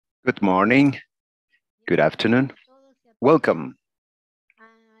Good morning, good afternoon. Welcome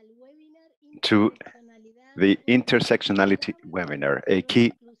to the Intersectionality webinar, a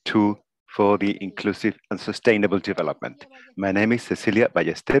key tool for the inclusive and sustainable development. My name is Cecilia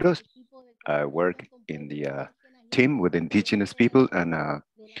Ballesteros. I work in the team with indigenous people and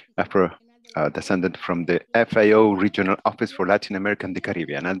Afro-descendant from the FAO Regional Office for Latin America and the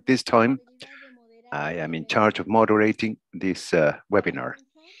Caribbean. And this time, I am in charge of moderating this webinar.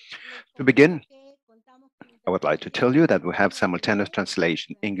 To begin, I would like to tell you that we have simultaneous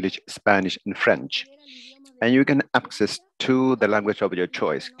translation, English, Spanish, and French. And you can access to the language of your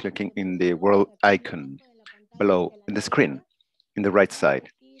choice, clicking in the world icon below in the screen, in the right side.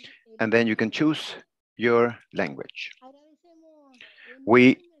 And then you can choose your language.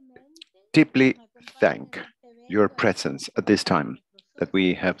 We deeply thank your presence at this time, that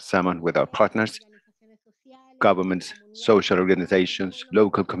we have someone with our partners, governments, social organizations,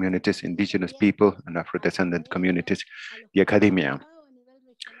 local communities, indigenous people, and Afro-descendant communities, the academia,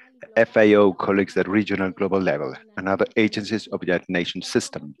 FAO colleagues at regional global level, and other agencies of the United Nations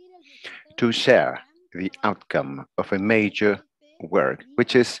system to share the outcome of a major work,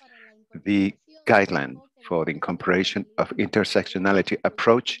 which is the guideline for the incorporation of intersectionality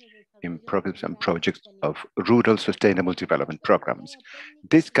approach in programs and projects of rural sustainable development programs.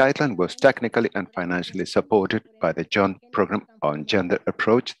 This guideline was technically and financially supported by the Joint Program on Gender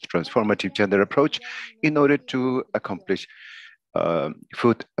Approach, Transformative Gender Approach, in order to accomplish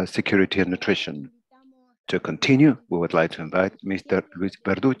food security and nutrition. To continue, we would like to invite Mr. Luis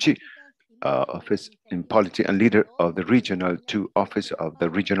Verducci, Office in Policy and leader of the Regional 2 Office of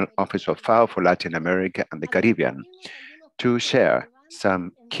the Regional Office of FAO for Latin America and the Caribbean, to share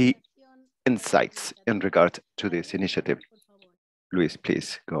some key insights in regard to this initiative. Luis,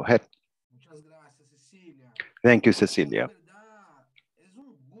 please go ahead. Thank you, Cecilia.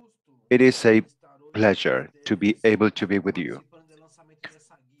 It is a pleasure to be able to be with you,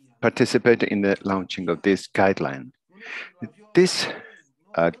 participate in the launching of this guideline. This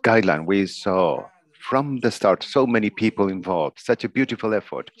guideline, we saw from the start so many people involved, such a beautiful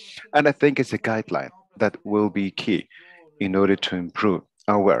effort. And I think it's a guideline that will be key in order to improve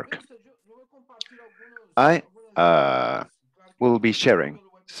our work. I will be sharing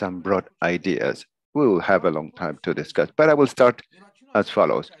some broad ideas. We will have a long time to discuss, but I will start as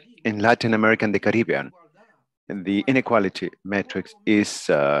follows. In Latin America and the Caribbean, the inequality matrix is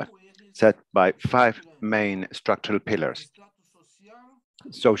set by 5 main structural pillars: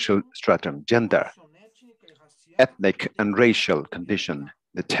 social stratum, gender, ethnic and racial condition,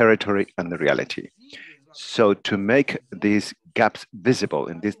 the territory, and the reality. So to make these gaps visible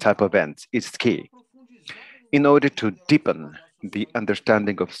in this type of events is key in order to deepen the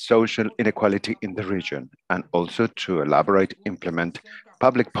understanding of social inequality in the region, and also to elaborate, implement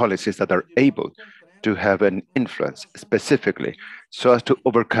public policies that are able to have an influence specifically so as to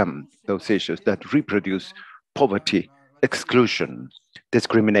overcome those issues that reproduce poverty, exclusion,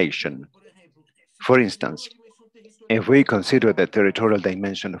 discrimination. For instance, if we consider the territorial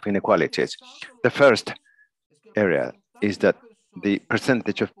dimension of inequalities, the first area is that the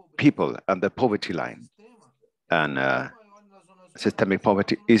percentage of people under the poverty line and systemic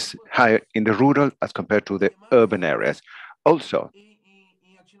poverty is higher in the rural as compared to the urban areas. Also,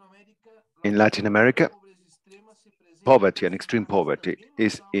 in Latin America, poverty and extreme poverty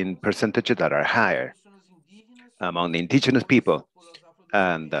is in percentages that are higher among the indigenous people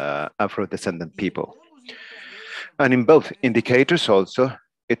and Afro-descendant people. And in both indicators also,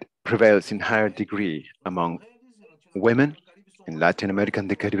 it prevails in higher degree among women in Latin America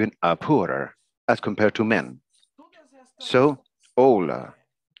and the Caribbean are poorer as compared to men. So all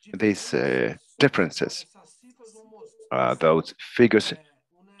these differences, those figures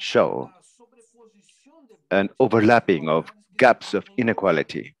show an overlapping of gaps of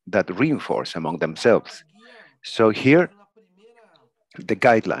inequality that reinforce among themselves. So here, the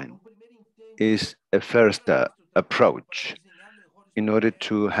guideline is a first approach in order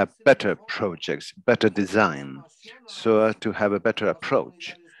to have better projects, better design, so as to have a better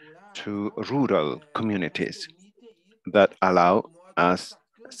approach to rural communities that allow us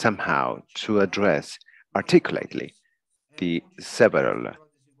somehow to address articulately the several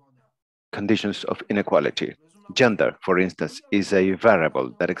conditions of inequality. Gender, for instance, is a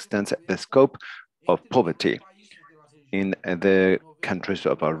variable that extends the scope of poverty in the countries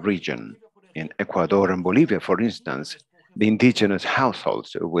of our region. In Ecuador and Bolivia, for instance, the indigenous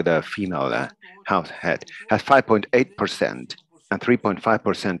households with a female house head has 5.8% and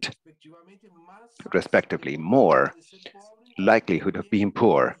 3.5% respectively more likelihood of being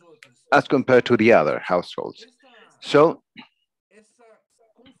poor as compared to the other households. So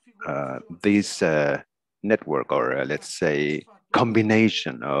this network, or let's say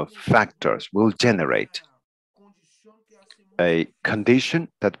combination of factors, will generate a condition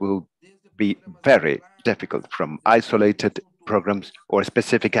that will be very difficult from isolated programs or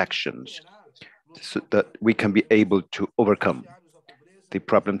specific actions, so that we can be able to overcome the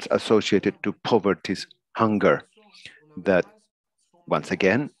problems associated to poverty, hunger, that once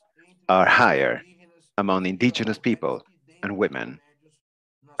again are higher among indigenous people and women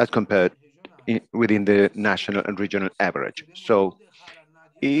as compared within the national and regional average. So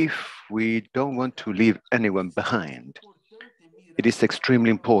if we don't want to leave anyone behind, it is extremely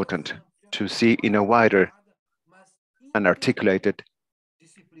important to see in a wider and articulated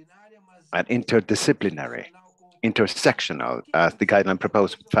and interdisciplinary, intersectional, as the guideline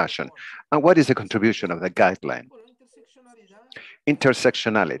proposed, fashion. And what is the contribution of the guideline?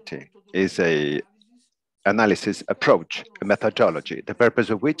 Intersectionality is a analysis approach, a methodology, the purpose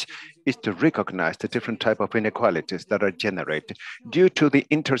of which is to recognize the different type of inequalities that are generated due to the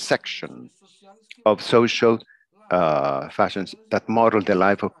intersection of social fashions that model the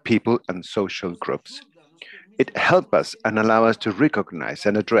life of people and social groups. It helps us and allows us to recognize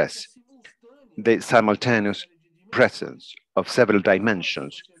and address the simultaneous presence of several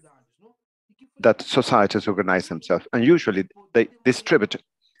dimensions that societies organize themselves, and usually they distribute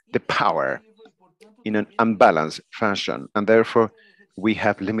the power in an unbalanced fashion, and therefore we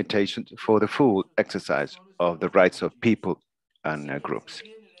have limitations for the full exercise of the rights of people and groups.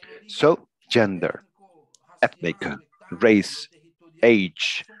 So gender, ethnic, race,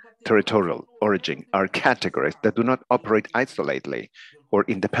 age, territorial origin are categories that do not operate isolatedly or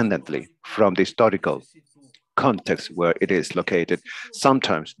independently from the historical context where it is located.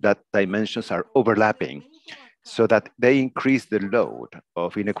 Sometimes that dimensions are overlapping so that they increase the load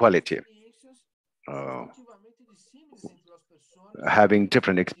of inequality. Uh, Having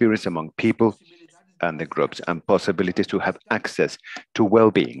different experience among people and the groups and possibilities to have access to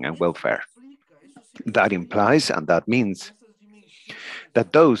well-being and welfare. That implies and that means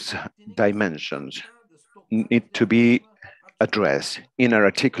that those dimensions need to be addressed in an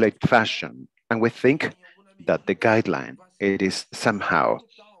articulate fashion. And we think that the guideline, it is somehow,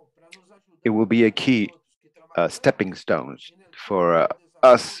 it will be a key stepping stones for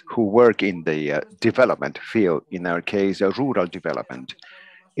us who work in the development field, in our case, rural development,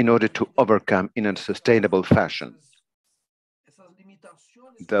 in order to overcome in a sustainable fashion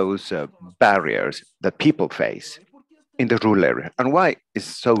those barriers that people face in the rural area. And why is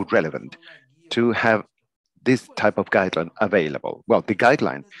so relevant to have this type of guideline available? Well, the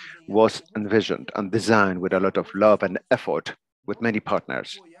guideline was envisioned and designed with a lot of love and effort with many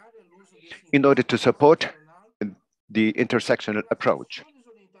partners in order to support the intersectional approach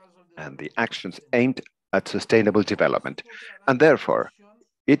and the actions aimed at sustainable development. And therefore,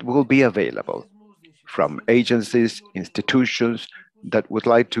 it will be available from agencies, institutions that would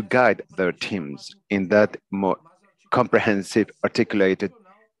like to guide their teams in that more comprehensive, articulated,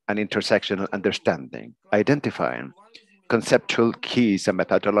 and intersectional understanding, identifying conceptual keys and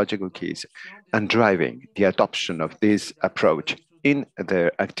methodological keys, and driving the adoption of this approach in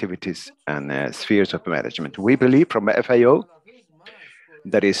their activities and spheres of management. We believe from FAO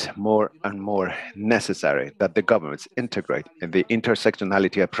that is more and more necessary that the governments integrate the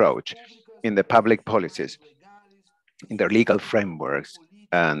intersectionality approach in the public policies, in their legal frameworks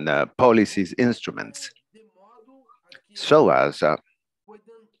and policies instruments, so as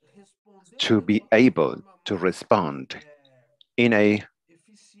to be able to respond in a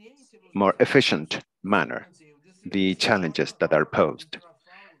more efficient manner the challenges that are posed.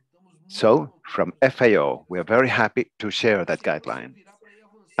 So from FAO, we are very happy to share that guideline,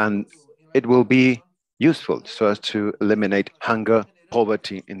 and it will be useful so as to eliminate hunger,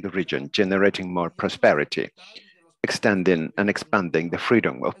 poverty in the region, generating more prosperity, extending and expanding the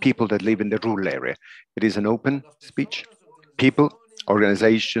freedom of people that live in the rural area. It is an open speech. People,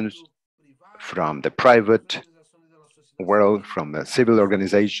 organizations from the private world, from the civil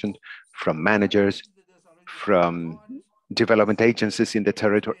organization, from managers, from development agencies in the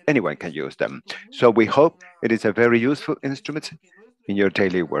territory, anyone can use them. So we hope it is a very useful instrument in your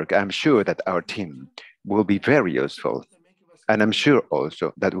daily work. I'm sure that our team will be very useful. And I'm sure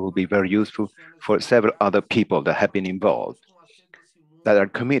also that it will be very useful for several other people that have been involved, that are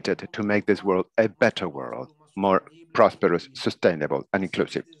committed to make this world a better world, more prosperous, sustainable, and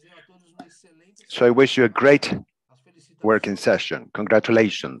inclusive. So I wish you a great working session.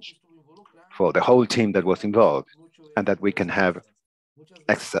 Congratulations for the whole team that was involved, and that we can have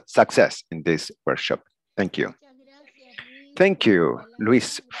success in this workshop. Thank you. Thank you,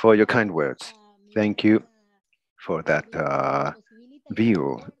 Luis, for your kind words. Thank you for that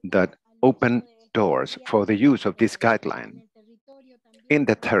view that open doors for the use of this guideline in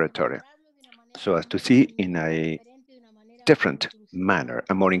the territory so as to see in a different manner,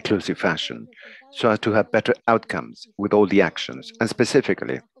 a more inclusive fashion, so as to have better outcomes with all the actions, and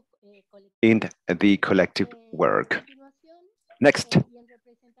specifically in the collective work. Next,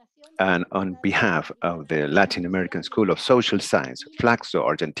 and on behalf of the Latin American School of Social Science, Flaxo,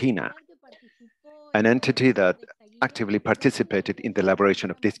 Argentina, an entity that actively participated in the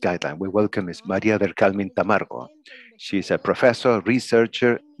elaboration of this guideline, we welcome Ms. Maria del Carmen Tamargo. She's a professor,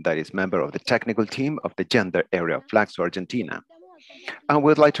 researcher that is member of the technical team of the gender area of Flaxo, Argentina. And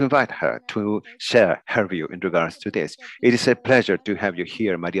we'd like to invite her to share her view in regards to this. It is a pleasure to have you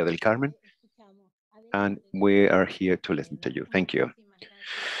here, Maria del Carmen, and we are here to listen to you. Thank you.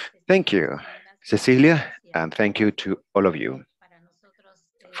 Thank you, Cecilia, and thank you to all of you.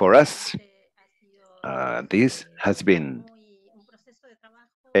 For us, this has been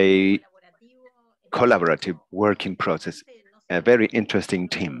a collaborative working process, a very interesting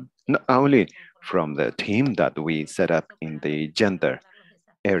team, not only from the team that we set up in the gender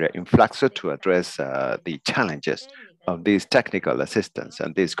area in Flaxo to address the challenges of this technical assistance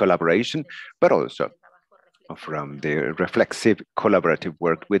and this collaboration, but also from the reflexive collaborative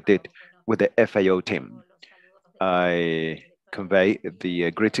work we did with the FAO team. I convey the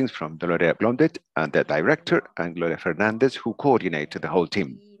greetings from Gloria Blondet and the director, and Gloria Fernandez, who coordinated the whole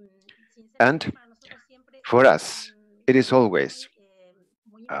team. And for us, it is always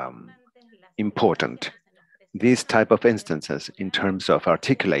important, these type of instances in terms of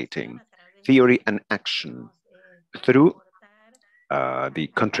articulating theory and action through the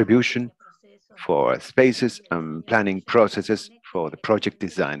contribution for spaces and planning processes for the project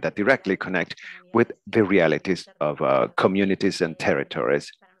design that directly connect with the realities of communities and territories.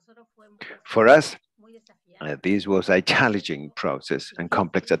 For us, this was a challenging process and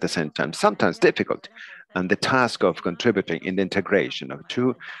complex at the same time, sometimes difficult, and the task of contributing in the integration of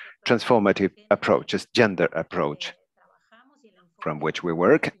two transformative approaches, gender approach, from which we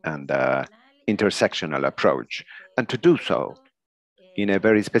work, and intersectional approach, and to do so in a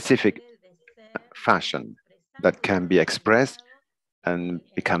very specific fashion that can be expressed and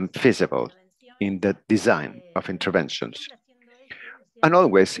become feasible in the design of interventions, and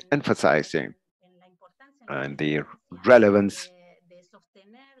always emphasizing the relevance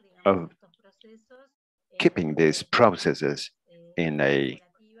of keeping these processes in a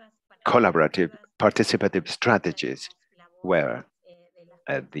collaborative, participative strategies where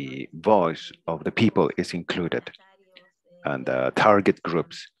the voice of the people is included and target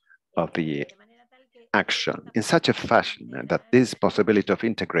groups of the action in such a fashion that this possibility of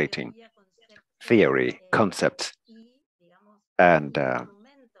integrating theory, concepts, and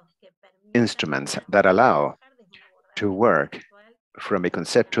instruments that allow to work from a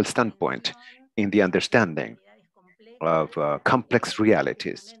conceptual standpoint in the understanding of complex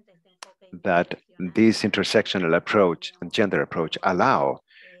realities that this intersectional approach and gender approach allow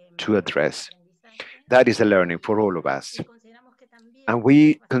to address. That is a learning for all of us. And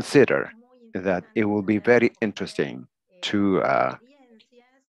we consider that it will be very interesting to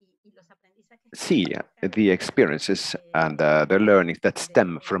see the experiences and the learnings that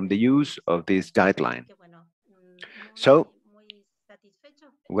stem from the use of this guideline. So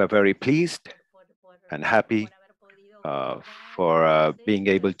we're very pleased and happy for being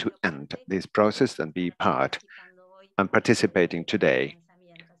able to end this process and be part and participating today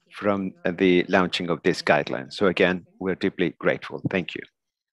from the launching of this guideline. So again, we're deeply grateful. Thank you.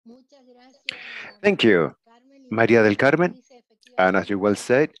 Thank you, Maria del Carmen. And as you well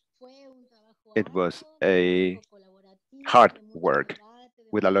said, it was a hard work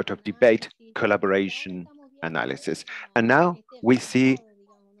with a lot of debate, collaboration, analysis. And now we see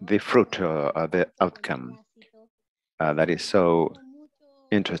the fruit of the outcome that is so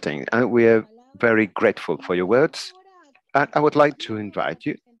interesting. And we are very grateful for your words. And I would like to invite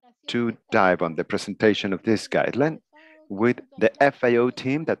you to dive on the presentation of this guideline with the FAO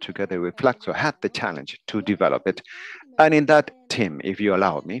team that together with Flaxo had the challenge to develop it. And in that team, if you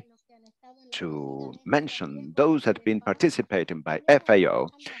allow me to mention those that have been participating by FAO,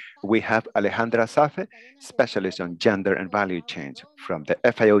 we have Alejandra Safe, specialist on gender and value chains from the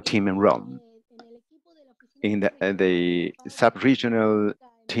FAO team in Rome. In the sub-regional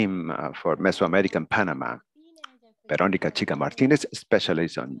team for Mesoamerican Panama, Veronica Chica Martinez,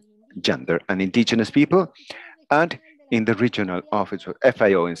 specialist on gender and indigenous people. And in the regional office of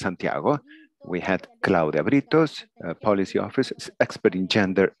FAO in Santiago, we had Claudia Britos, policy officer, expert in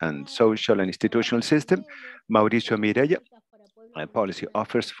gender and social and institutional system, Mauricio Mireya, policy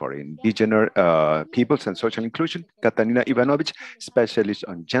offers for indigenous peoples and social inclusion, Catalina Ivanovich, specialist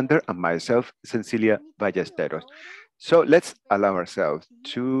on gender, and myself, Cecilia Ballesteros. So let's allow ourselves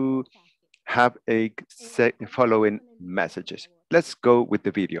to have a following messages. Let's go with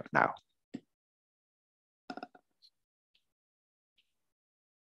the video now.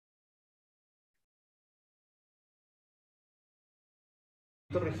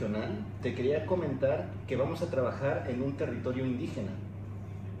 Regional, te quería comentar que vamos a trabajar en un territorio indígena.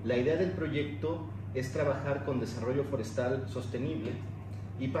 La idea del proyecto es trabajar con desarrollo forestal sostenible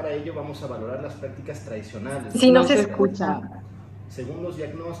y para ello vamos a valorar las prácticas tradicionales. Si no se escucha. Según los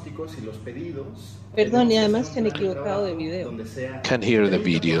diagnósticos y los pedidos. Perdón, y además se han equivocado de video. Can't hear the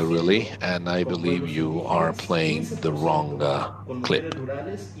video really, and I believe you are playing the wrong clip.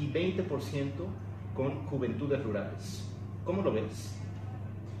 Rurales y 20% con juventudes rurales. ¿Cómo lo ves?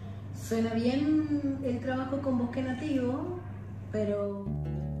 Suena bien el trabajo con bosque nativo, pero...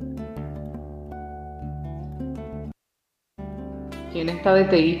 ¿Quién está de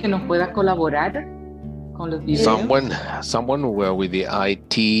TI que nos pueda colaborar con los videos? Someone with the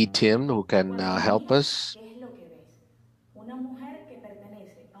IT team who can help us. ¿Qué es lo que ves? ¿Una mujer que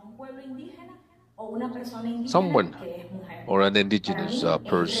pertenece a un pueblo indígena o una persona indígena que es mujer? Or an indigenous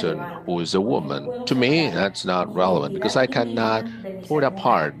person who is a woman. To me, that's not relevant because I cannot put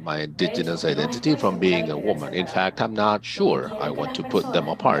apart my indigenous identity from being a woman. In fact, I'm not sure I want to put them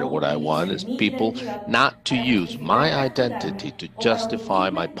apart. What I want is people not to use my identity to justify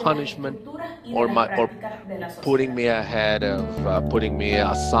my punishment or putting me ahead of, putting me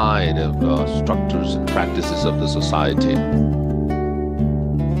aside of structures and practices of the society.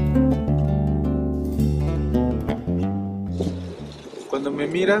 Cuando me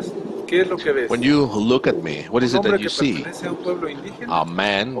miras, ¿qué es lo que ves? When you look at me, what is it that you see? A un pueblo indígena, a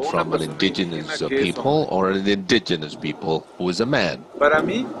man from an indigenous people or an indigenous people who is a man? Para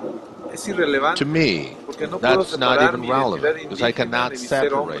mí, es irrelevante. To me, No that's not even relevant because I cannot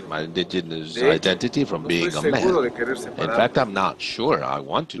separate my indigenous identity from being a man. In fact, I'm not sure I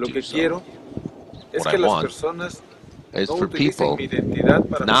want to do so. What I want is for people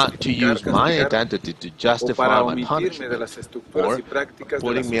not to use my identity to justify my punishment or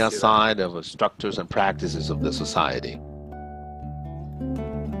putting me aside of the structures and practices of the society.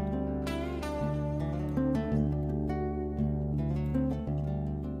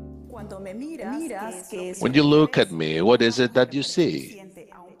 When you look at me, what is it that you see?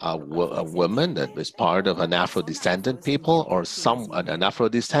 A woman that is part of an Afro-descendant people or an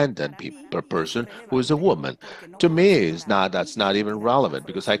Afro-descendant person who is a woman. To me, that's not even relevant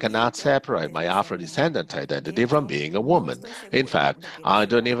because I cannot separate my Afro-descendant identity from being a woman. In fact, I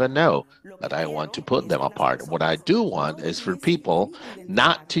don't even know that I want to put them apart. What I do want is for people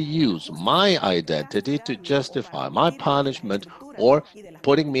not to use my identity to justify my punishment or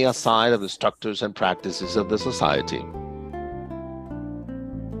putting me aside of the structures and practices of the society.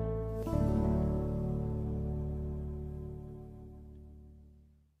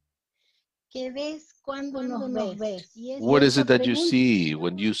 What is it that you see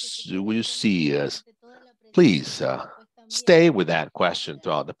when you see us? Please stay with that question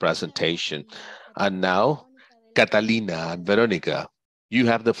throughout the presentation. And now, Catalina and Veronica, you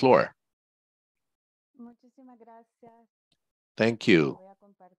have the floor. Thank you.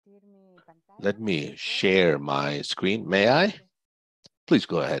 Let me share my screen. May I? Please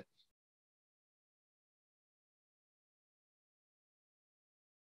go ahead.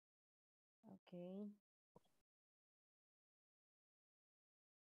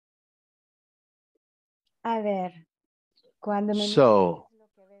 So,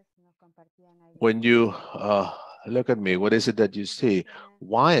 when you look at me, what is it that you see?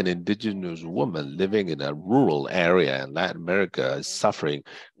 Why an indigenous woman living in a rural area in Latin America is suffering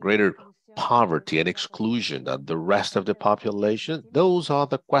greater poverty and exclusion than the rest of the population? Those are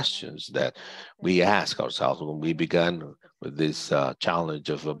the questions that we ask ourselves when we began with this challenge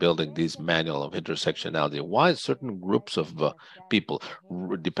of building this manual of intersectionality. Why certain groups of people,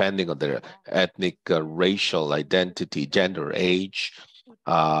 depending on their ethnic, racial identity, gender, age,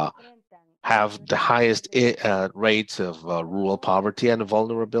 have the highest rates of rural poverty and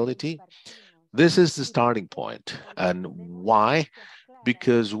vulnerability? This is the starting point. And why?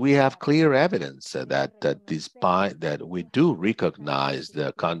 Because we have clear evidence that despite that we do recognize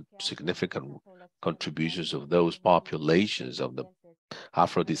the significant contributions of those populations of the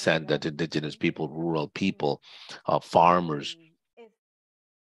Afro-descendant, indigenous people, rural people, farmers,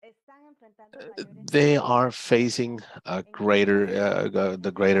 they are facing a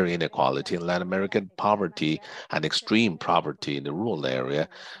the greater inequality in Latin American poverty and extreme poverty in the rural area.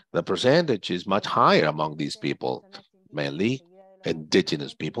 The percentage is much higher among these people, mainly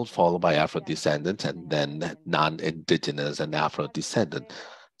indigenous people, followed by Afro-descendants, and then non-indigenous and Afro-descendant.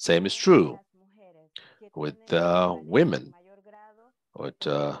 Same is true with women, with,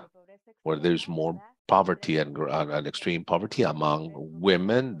 where there's more poverty and extreme poverty among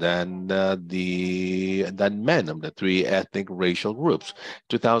women than men of the three ethnic racial groups.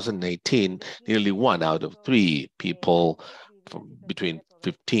 2018, nearly 1 out of 3 people from between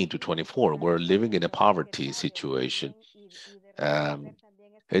 15 to 24 were living in a poverty situation.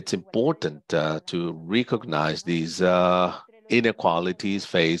 It's important to recognize these inequalities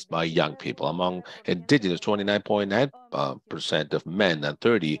faced by young people. Among indigenous, 29.9% of men and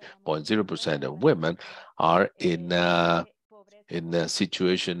 30.0% of women are in a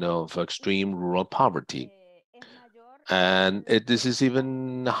situation of extreme rural poverty. And this is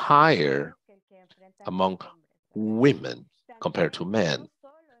even higher among women compared to men.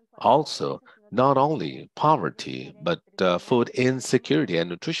 Also, not only poverty, but food insecurity and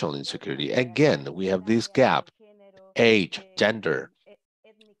nutritional insecurity. Again, we have this gap: age, gender,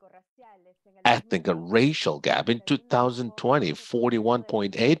 ethnic and racial gap. In 2020,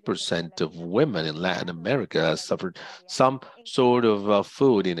 41.8% of women in Latin America suffered some sort of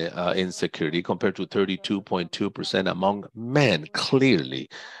food insecurity, compared to 32.2% among men. Clearly,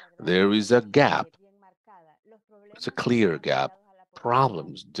 there is a gap. It's a clear gap.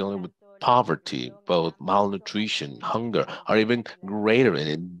 Problems dealing with poverty, both malnutrition, hunger, are even greater in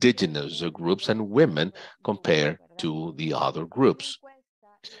indigenous groups and women compared to the other groups.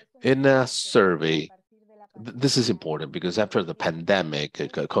 In a survey, this is important because after the pandemic,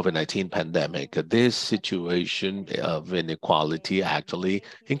 COVID-19 pandemic, this situation of inequality actually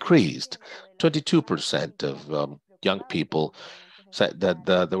increased. 22% of young people said that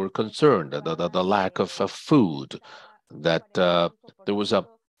they were concerned the lack of food, that there was a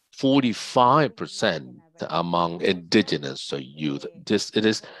 45% among indigenous youth. It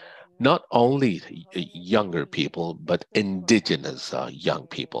is not only younger people, but indigenous young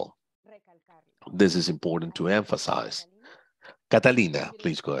people. This is important to emphasize. Catalina,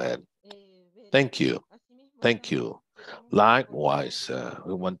 please go ahead. Thank you. Thank you. Likewise,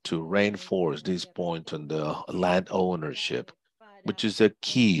 we want to reinforce this point on the land ownership, which is a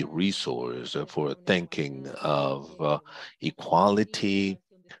key resource for thinking of equality,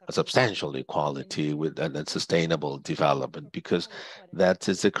 a substantial equality with and sustainable development, because that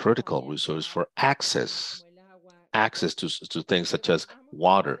is a critical resource for access to things such as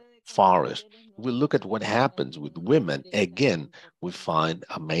water, forest. We look at what happens with women. Again, we find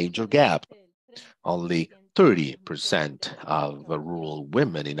a major gap. Only 30% of rural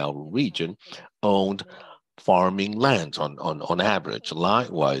women in our region owned farming lands on average.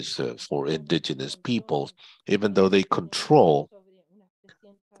 Likewise, for indigenous peoples, even though they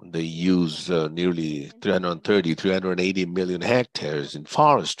use nearly 330, 380 million hectares in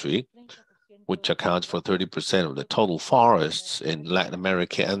forestry, which accounts for 30% of the total forests in Latin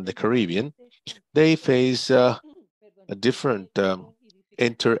America and the Caribbean. They face different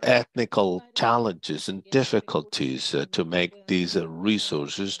interethnical challenges and difficulties to make these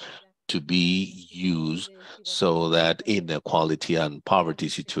resources to be used so that inequality and poverty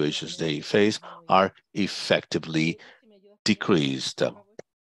situations they face are effectively decreased.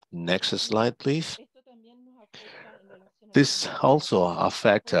 Next slide, please. This also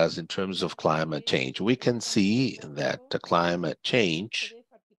affects us in terms of climate change. We can see that the climate change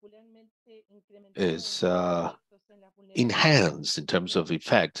is enhanced in terms of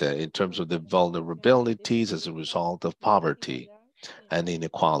effect, in terms of the vulnerabilities as a result of poverty and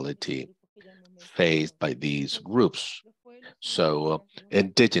inequality faced by these groups. So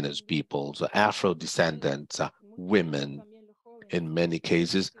indigenous peoples, Afro-descendants, women, in many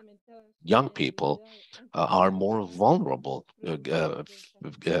cases, young people are more vulnerable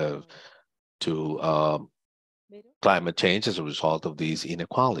to climate change as a result of these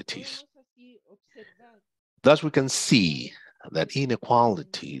inequalities. Thus, we can see that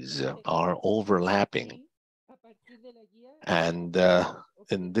inequalities are overlapping. And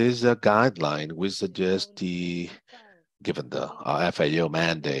in this guideline, we suggest given the FAO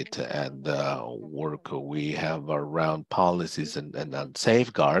mandate and work we have around policies and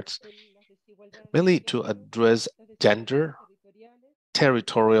safeguards, mainly to address gender,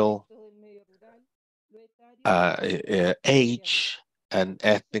 territorial, age, and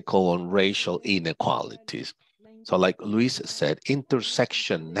ethnical and racial inequalities. So like Luis said,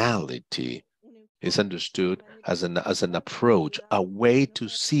 intersectionality is understood as an approach, a way to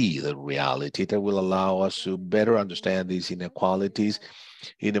see the reality that will allow us to better understand these inequalities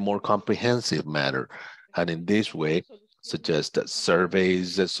in a more comprehensive manner. And in this way, suggest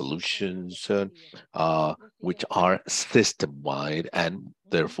surveys, solutions, which are system-wide and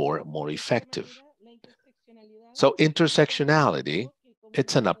therefore more effective. So intersectionality,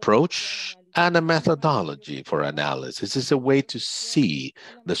 it's an approach and a methodology for analysis. It's a way to see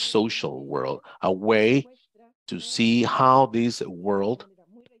the social world, a way to see how this world,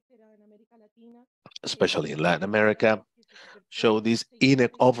 especially in Latin America, show these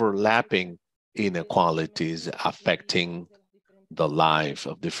overlapping inequalities affecting the life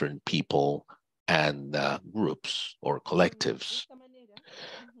of different people and groups or collectives.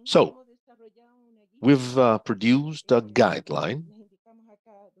 So we've produced a guideline,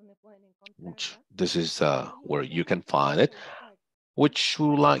 which this is where you can find it, which we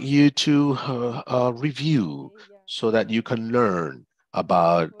would like you to review so that you can learn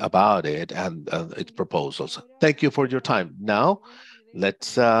about it and its proposals. Thank you for your time. Now,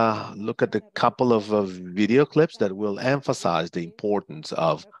 let's look at a couple of video clips that will emphasize the importance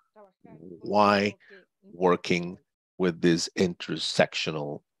of why working with this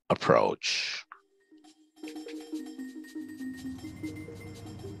intersectional approach.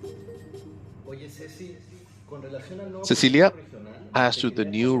 Cecilia, as to the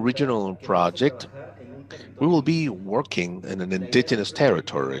new regional project, we will be working in an indigenous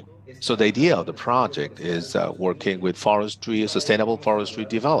territory. So the idea of the project is working with forestry, sustainable forestry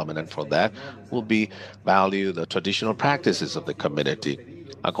development, and for that will be value the traditional practices of the community.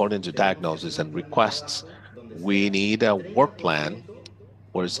 According to diagnosis and requests, we need a work plan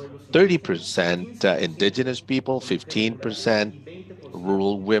where it's 30% indigenous people, 15%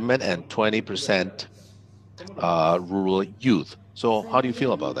 rural women, and 20% rural youth. So how do you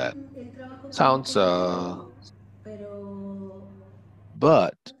feel about that? Sounds,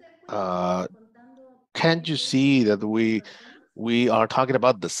 but can't you see that we are talking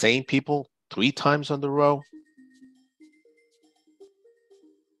about the same people 3 times on the row?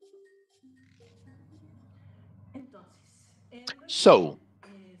 So,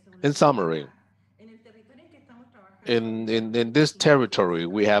 in summary, in this territory,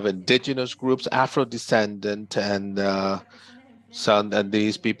 we have indigenous groups, Afro-descendant, and and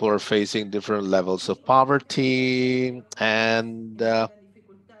these people are facing different levels of poverty, and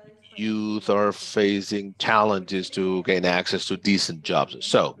youth are facing challenges to gain access to decent jobs.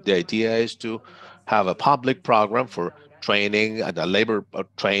 So the idea is to have a public program for training and a labor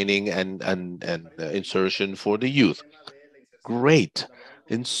training and insertion for the youth. Great.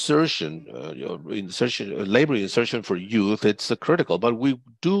 Labor insertion for youth, it's critical, but we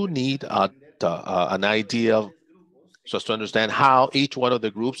do need an idea of, so as to understand how each one of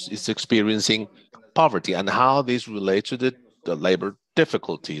the groups is experiencing poverty and how this relates to the labor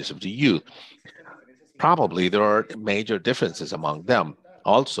difficulties of the youth. Probably there are major differences among them.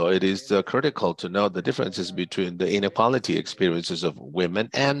 Also, it is critical to know the differences between the inequality experiences of women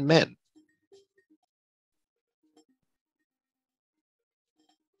and men.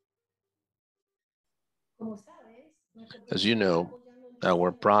 As you know,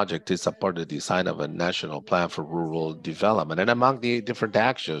 our project is a part of the design of a national plan for rural development. And among the different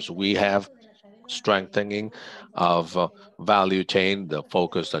actions, we have strengthening of value chain, the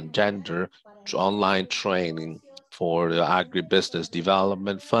focus on gender, online training for the agribusiness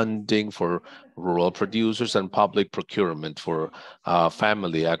development, funding for rural producers, and public procurement for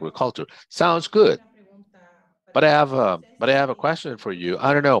family agriculture. Sounds good. But I have a question for you.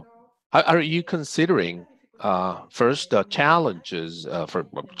 I don't know. Are you considering first the challenges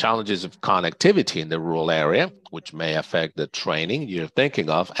challenges of connectivity in the rural area, which may affect the training you're thinking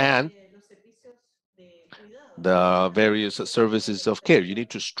of, and the various services of care? You need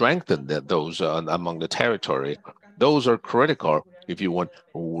to strengthen those among the territory. Those are critical if you want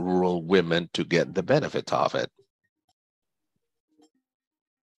rural women to get the benefit of it.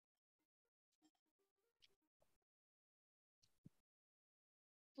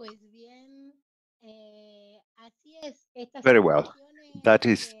 Very well. That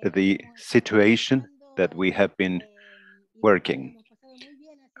is the situation that we have been working,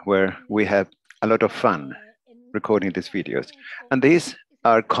 where we have a lot of fun recording these videos. And these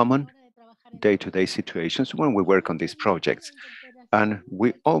are common day-to-day situations when we work on these projects. And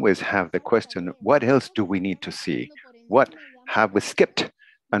we always have the question, what else do we need to see? What have we skipped?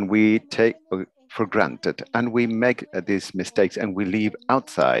 And we take for granted, and we make these mistakes and we leave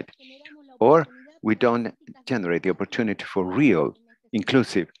outside, or we don't generate the opportunity for real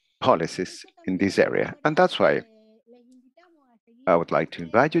inclusive policies in this area. And that's why I would like to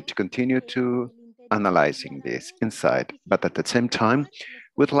invite you to continue to analyzing this inside, but at the same time,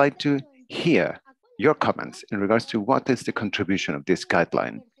 we'd like to hear your comments in regards to what is the contribution of this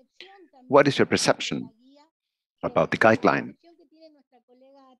guideline. What is your perception? about the guideline.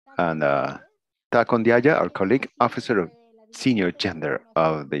 And Taco Ndiaye, our colleague, Officer of Senior Gender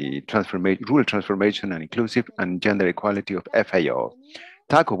of the Rural Transformation and Inclusive and Gender Equality of FAO.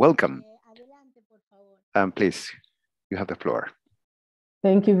 Taco, welcome. Please, you have the floor.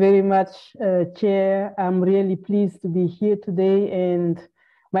 Thank you very much, Chair. I'm really pleased to be here today, and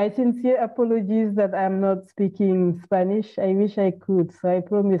my sincere apologies that I'm not speaking Spanish. I wish I could, so I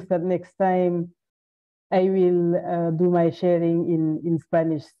promise that next time I will do my sharing in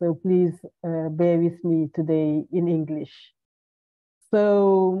Spanish. So please bear with me today in English.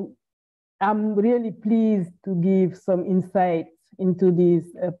 So I'm really pleased to give some insights into this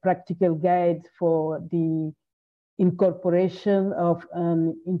practical guide for the incorporation of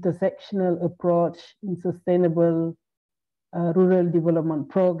an intersectional approach in sustainable rural development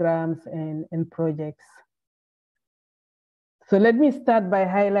programs and projects. So let me start by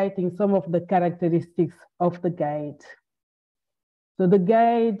highlighting some of the characteristics of the guide. So the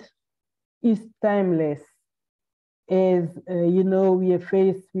guide is timeless. As you know, we are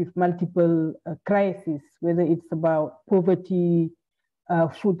faced with multiple crises, whether it's about poverty,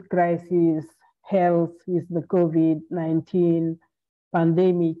 food crisis, health with the COVID-19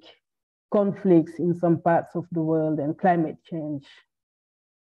 pandemic, conflicts in some parts of the world, and climate change.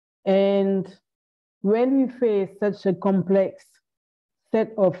 And when we face such a complex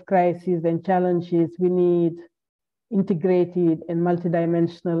set of crises and challenges, we need integrated and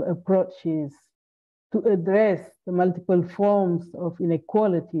multidimensional approaches to address the multiple forms of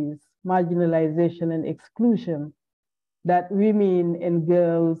inequalities, marginalization, and exclusion that women and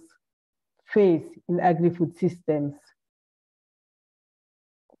girls face in agri-food systems.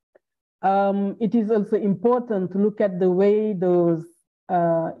 It is also important to look at the way those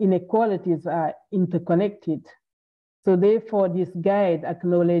inequalities are interconnected. So therefore, this guide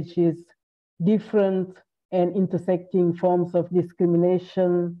acknowledges different and intersecting forms of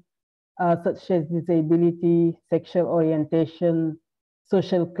discrimination, such as disability, sexual orientation,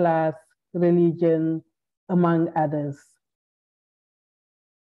 social class, religion, among others.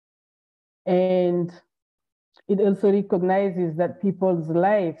 And it also recognizes that people's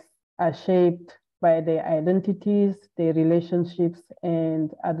lives are shaped by their identities, their relationships,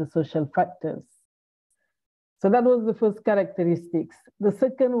 and other social factors. So that was the first characteristics. The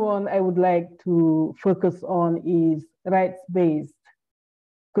second one I would like to focus on is rights-based,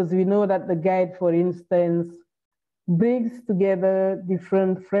 because we know that the guide, for instance, brings together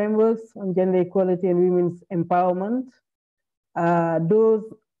different frameworks on gender equality and women's empowerment, those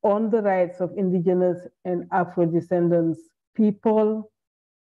on the rights of indigenous and Afro-descendants people.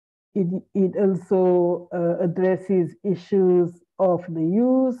 It also addresses issues of the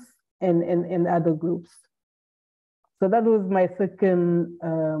youth and other groups. So that was my second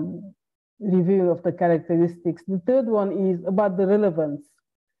review of the characteristics. The third one is about the relevance,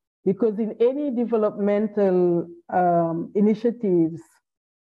 because in any developmental initiatives,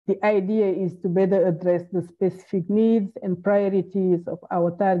 the idea is to better address the specific needs and priorities of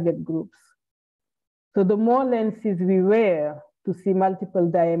our target groups. So the more lenses we wear to see multiple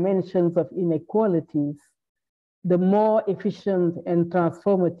dimensions of inequalities, the more efficient and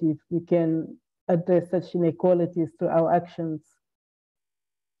transformative we can address such inequalities through our actions.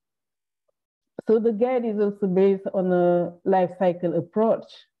 So the guide is also based on a life cycle approach.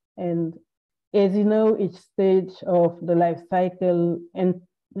 And as you know, each stage of the life cycle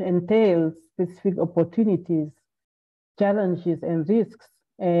entails specific opportunities, challenges, and risks.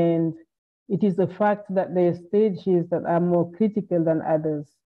 And it is a fact that there are stages that are more critical than others.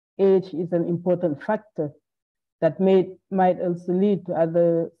 Age is an important factor that might also lead to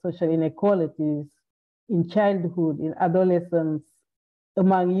other social inequalities in childhood, in adolescence,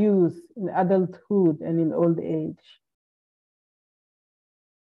 among youth, in adulthood, and in old age.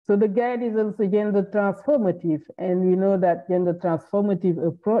 So the guide is also gender transformative, and we know that gender transformative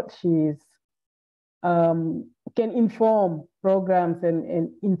approaches can inform programs and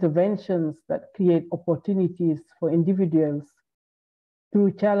interventions that create opportunities for individuals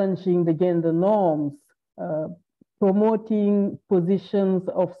through challenging the gender norms, promoting positions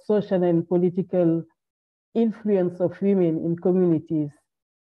of social and political influence of women in communities,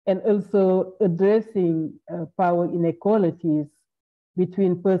 and also addressing power inequalities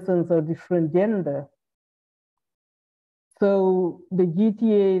between persons of different gender. So the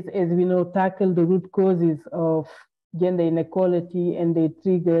GTAs, as we know, tackle the root causes of gender inequality, and they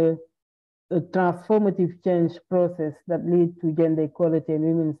trigger a transformative change process that leads to gender equality and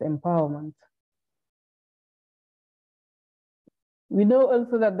women's empowerment. We know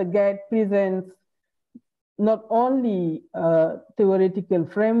also that the guide presents not only theoretical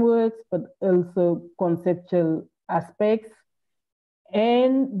frameworks, but also conceptual aspects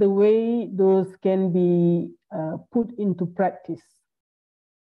and the way those can be put into practice,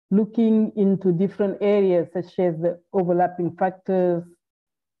 looking into different areas such as the overlapping factors,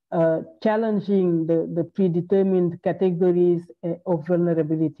 challenging the predetermined categories of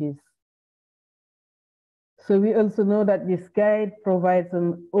vulnerabilities. So we also know that this guide provides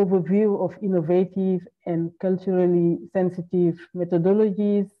an overview of innovative and culturally sensitive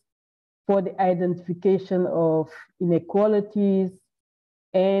methodologies for the identification of inequalities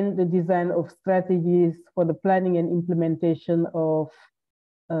and the design of strategies for the planning and implementation of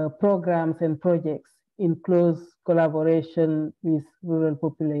programs and projects in close collaboration with rural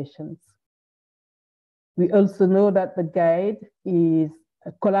populations. We also know that the guide is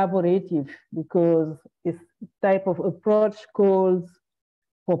collaborative because this type of approach calls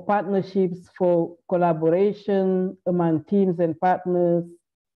for partnerships, for collaboration among teams and partners,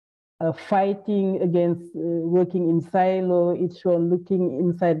 fighting against working in silo, each one looking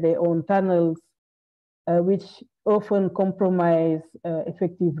inside their own tunnels, which often compromise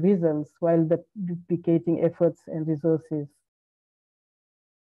effective results while duplicating efforts and resources.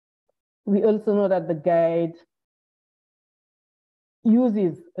 We also know that the guide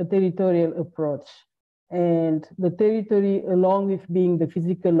uses a territorial approach, and the territory, along with being the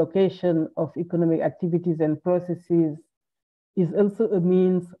physical location of economic activities and processes, is also a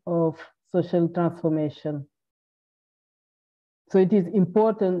means of social transformation. So it is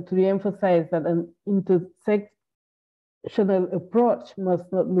important to re-emphasize that an intersectional approach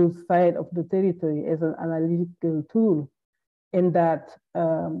must not lose sight of the territory as an analytical tool, and that,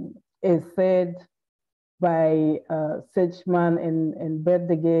 as said by Sedgman and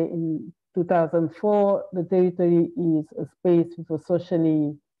Berdege in 2004, the territory is a space with a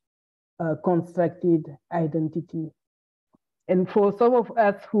socially constructed identity. And for some of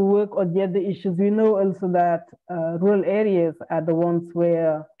us who work on the other issues, we know also that rural areas are the ones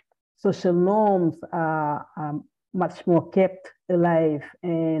where social norms are much more kept alive,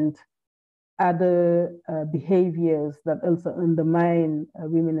 and other behaviors that also undermine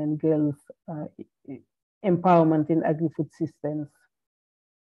women and girls' empowerment in agri-food systems.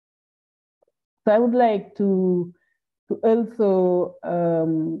 So I would like to also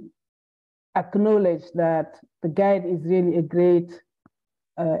acknowledge that the guide is really a great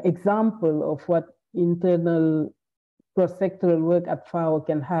example of what internal cross-sectoral work at FAO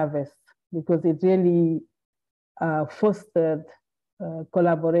can harvest, because it really fostered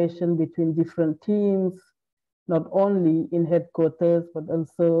collaboration between different teams, not only in headquarters, but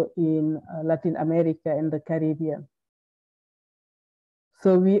also in Latin America and the Caribbean.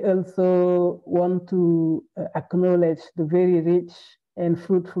 So we also want to acknowledge the very rich and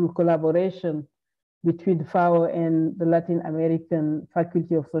fruitful collaboration between FAO and the Latin American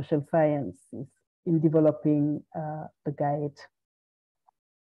Faculty of Social Sciences in developing the guide.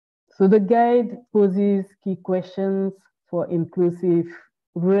 So the guide poses key questions for inclusive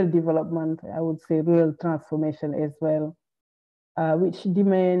rural development, I would say rural transformation as well, which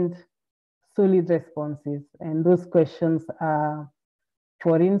demand solid responses. And those questions are,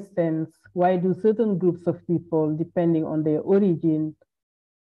 for instance, why do certain groups of people, depending on their origin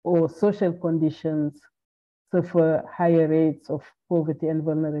or social conditions, suffer higher rates of poverty and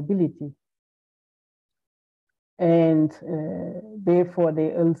vulnerability? And therefore,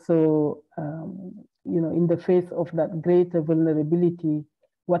 they also, in the face of that greater vulnerability,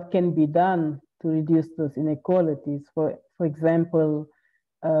 what can be done to reduce those inequalities? For example,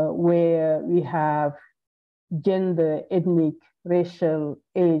 where we have gender, ethnic, racial,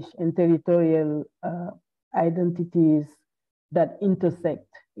 age, and territorial identities that intersect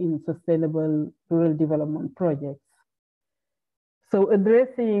in sustainable rural development projects. So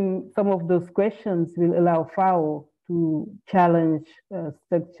addressing some of those questions will allow FAO to challenge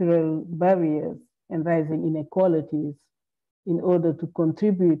structural barriers and rising inequalities in order to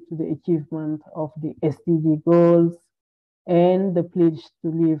contribute to the achievement of the SDG goals and the pledge to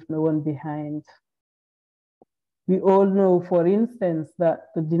leave no one behind. We all know, for instance, that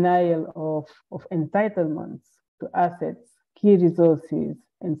the denial of entitlements to assets, key resources,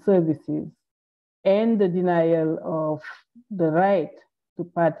 and services, and the denial of the right to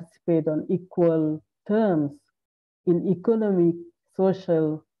participate on equal terms in economic,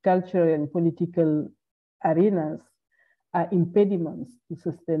 social, cultural, and political arenas are impediments to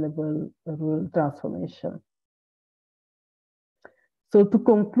sustainable rural transformation. So to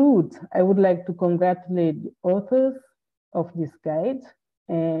conclude, I would like to congratulate the authors of this guide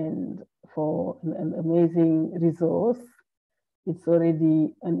and for an amazing resource. It's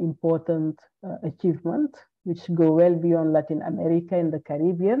already an important achievement, which go well beyond Latin America and the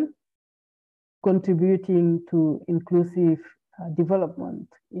Caribbean, contributing to inclusive development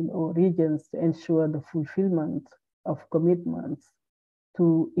in all regions to ensure the fulfillment of commitments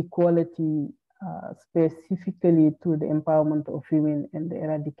to equality, specifically to the empowerment of women and the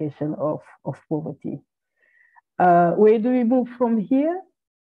eradication of poverty. Where do we move from here?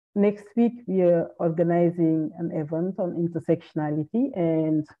 Next week, we are organizing an event on intersectionality,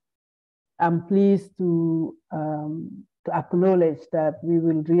 and I'm pleased to acknowledge that we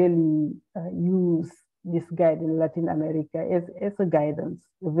will really use this guide in Latin America as a guidance,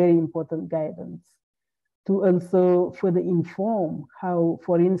 a very important guidance, to also further inform how,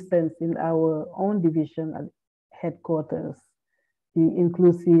 for instance, in our own division at headquarters, the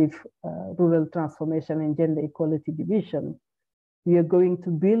Inclusive Rural Transformation and Gender Equality Division, we are going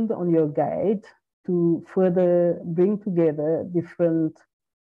to build on your guide to further bring together different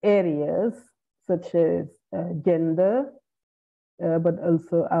areas such as gender, but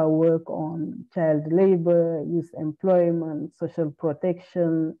also our work on child labor, youth employment, social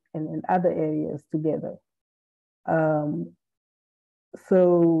protection, and other areas together.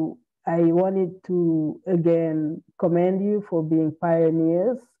 So I wanted to again commend you for being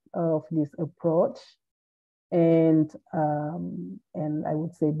pioneers of this approach. And I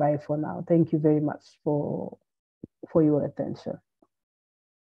would say bye for now. Thank you very much for your attention.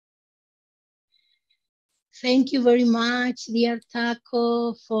 Thank you very much, dear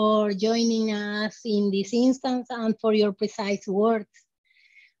Taco, for joining us in this instance and for your precise words.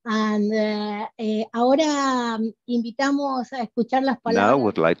 And ahora invitamos a escuchar las palabras. Now I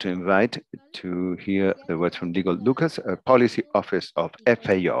would like to invite to hear the words from Diego Lucas, a policy office of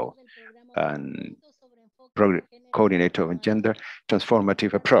FAO and coordinator of gender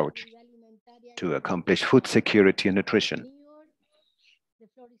transformative approach to accomplish food security and nutrition.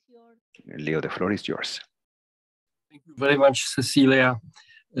 Leo, the floor is yours. Thank you very much, Cecilia.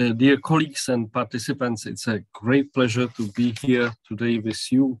 Dear colleagues and participants, it's a great pleasure to be here today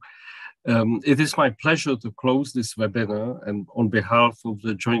with you. It is my pleasure to close this webinar and on behalf of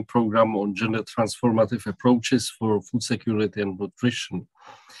the Joint Program on Gender Transformative Approaches for Food Security and Nutrition.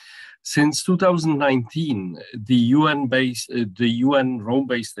 Since 2019, the UN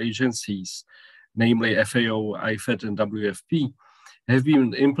Rome-based agencies, namely FAO, IFED, and WFP, have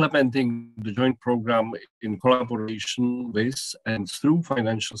been implementing the joint program in collaboration with and through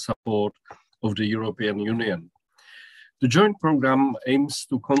financial support of the European Union. The joint program aims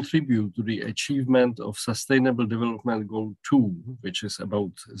to contribute to the achievement of Sustainable Development Goal 2, which is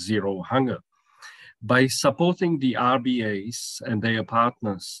about zero hunger, by supporting the RBAs and their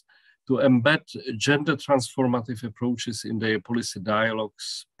partners to embed gender transformative approaches in their policy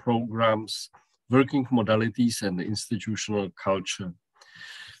dialogues, programs, working modalities, and institutional culture.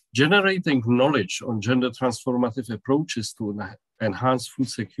 Generating knowledge on gender transformative approaches to enhance food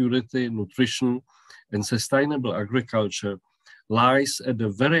security, nutrition, and sustainable agriculture lies at the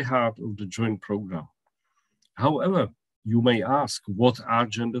very heart of the joint program. However, you may ask, what are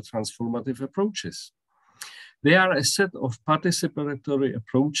gender transformative approaches? They are a set of participatory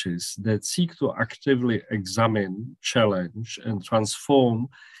approaches that seek to actively examine, challenge, and transform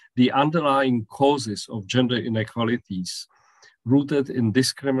the underlying causes of gender inequalities rooted in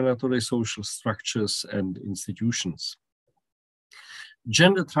discriminatory social structures and institutions.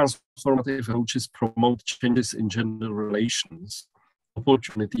 Gender transformative approaches promote changes in gender relations,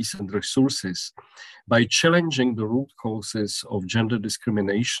 opportunities, and resources by challenging the root causes of gender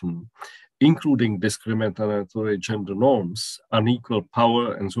discrimination, including discriminatory gender norms, unequal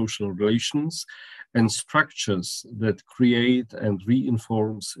power and social relations, and structures that create and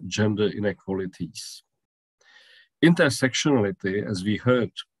reinforce gender inequalities. Intersectionality, as we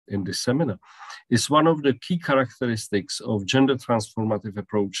heard in this seminar, is one of the key characteristics of gender transformative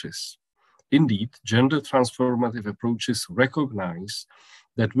approaches. Indeed, gender transformative approaches recognize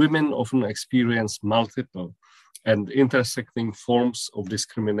that women often experience multiple and intersecting forms of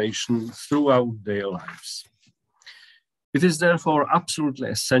discrimination throughout their lives. It is therefore absolutely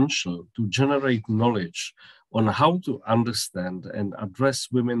essential to generate knowledge on how to understand and address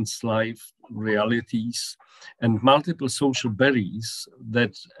women's life realities and multiple social barriers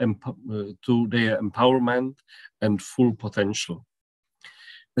that to their empowerment and full potential.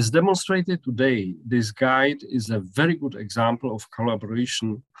 As demonstrated today, this guide is a very good example of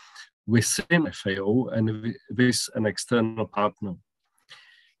collaboration within FAO and with an external partner.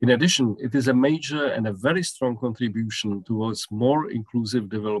 In addition, it is a major and a very strong contribution towards more inclusive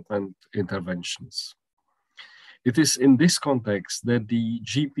development interventions. It is in this context that the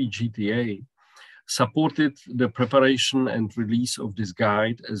GPGTA supported the preparation and release of this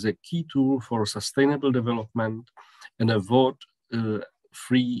guide as a key tool for sustainable development and a world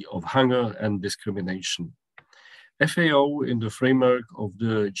free of hunger and discrimination. FAO, in the framework of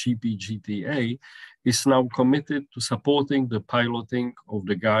the GPGTA, is now committed to supporting the piloting of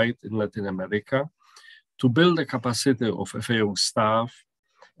the guide in Latin America to build the capacity of FAO staff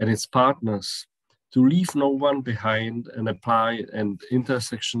and its partners to leave no one behind and apply an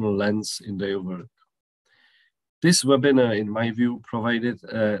intersectional lens in their work. This webinar, in my view, provided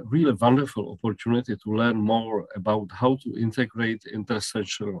a really wonderful opportunity to learn more about how to integrate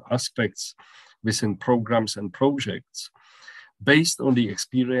intersectional aspects within programs and projects based on the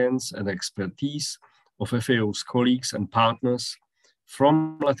experience and expertise of FAO's colleagues and partners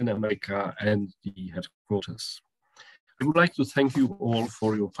from Latin America and the headquarters. I would like to thank you all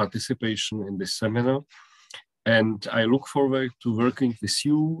for your participation in this seminar, and I look forward to working with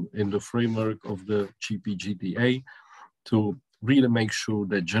you in the framework of the GPGTA to really make sure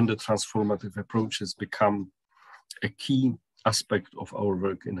that gender transformative approaches become a key aspect of our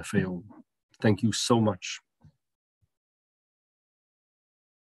work in FAO. Thank you so much.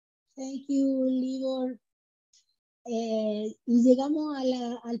 Thank you, Libor. Y llegamos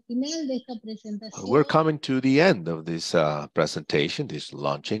al final de esta presentación. We're coming to the end of this presentation, this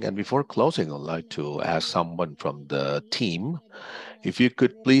launching. And before closing, I'd like to ask someone from the team, if you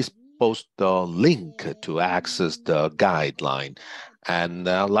could please post the link to access the guideline. And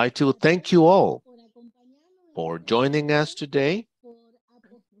I'd like to thank you all for joining us today,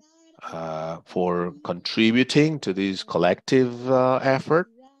 for contributing to this collective effort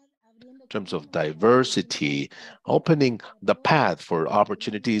in terms of diversity, opening the path for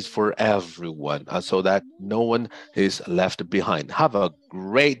opportunities for everyone so that no one is left behind. Have a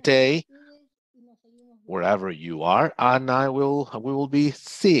great day wherever you are, and we will be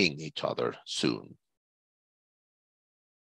seeing each other soon.